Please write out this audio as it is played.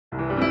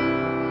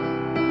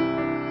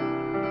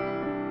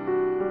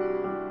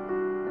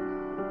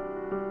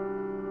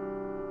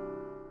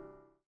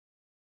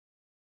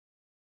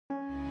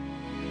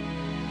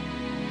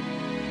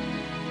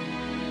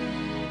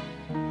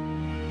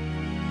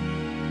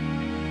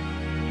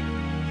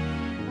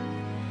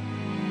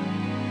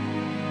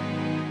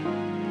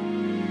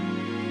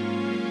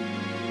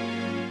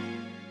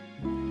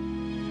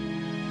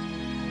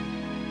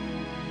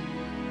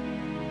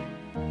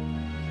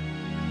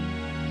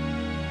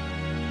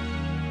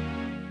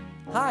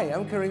Hi,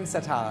 I'm Karim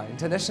Sattar,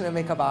 international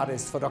makeup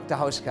artist for Dr.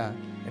 Hauschka.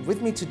 And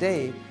with me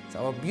today is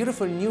our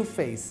beautiful new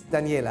face,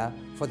 Daniela,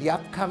 for the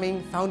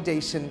upcoming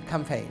foundation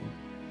campaign.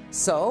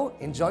 So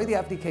enjoy the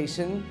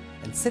application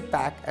and sit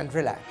back and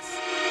relax.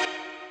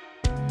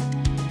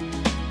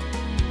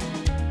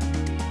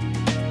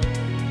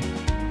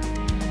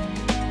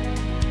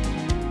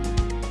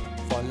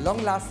 For a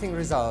long-lasting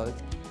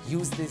result,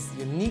 use this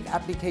unique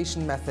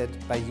application method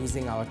by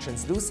using our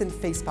translucent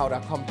face powder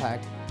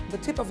compact on the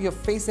tip of your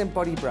face and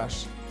body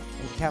brush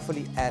and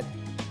carefully add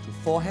to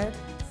forehead,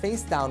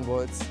 face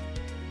downwards,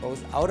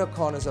 both outer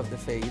corners of the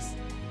face,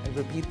 and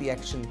repeat the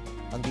action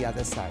on the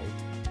other side.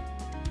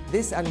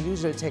 This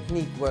unusual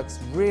technique works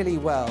really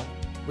well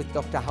with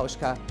Dr.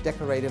 Hauschka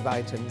decorative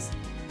items,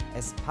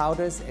 as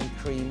powders and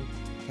cream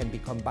can be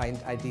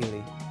combined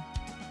ideally.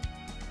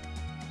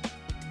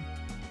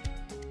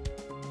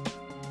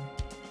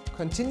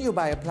 Continue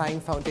by applying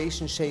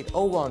foundation shade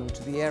 01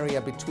 to the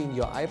area between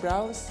your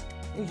eyebrows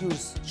and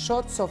use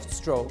short soft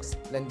strokes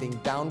blending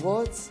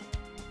downwards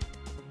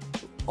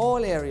to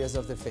all areas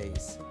of the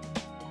face,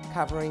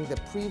 covering the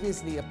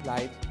previously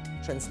applied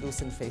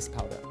translucent face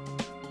powder.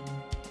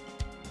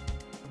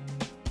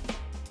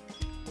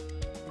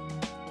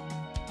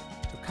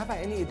 To cover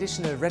any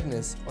additional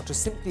redness or to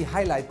simply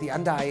highlight the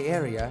under eye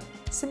area,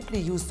 simply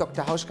use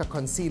Dr. Hauschka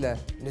concealer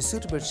in a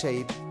suitable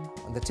shade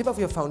on the tip of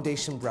your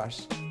foundation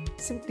brush.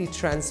 Simply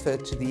transfer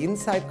it to the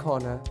inside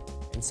corner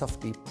and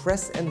softly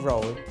press and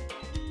roll.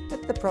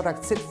 Let the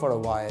product sit for a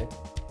while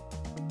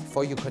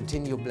before you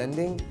continue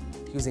blending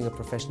using a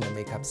professional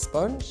makeup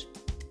sponge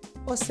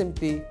or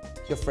simply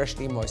your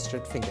freshly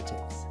moisturized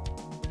fingertips.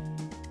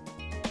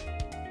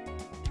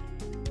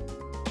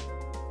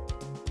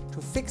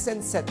 To fix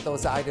and set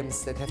those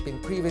items that have been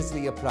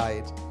previously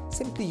applied,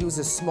 simply use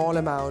a small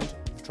amount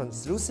of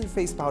translucent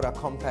face powder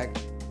compact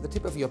on the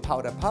tip of your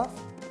powder puff.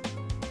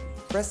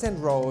 Press and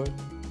roll,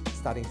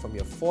 starting from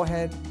your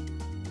forehead,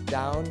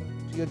 down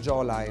to your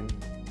jawline,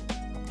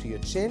 up to your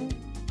chin,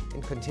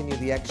 and continue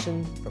the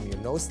action from your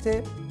nose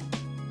tip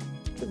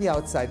to the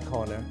outside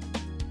corner.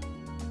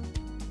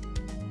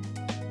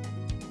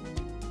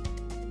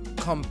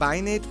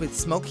 Combine it with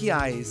Smoky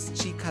Eyes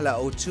Cheek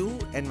Color 02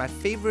 and my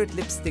favorite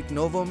lipstick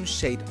Novum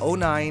shade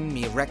 09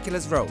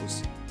 Miraculous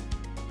Rose.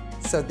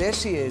 So there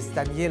she is,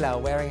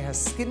 Daniela, wearing her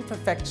skin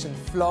perfection,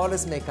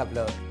 flawless makeup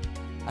look.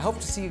 I hope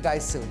to see you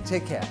guys soon.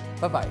 Take care.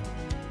 Bye-bye.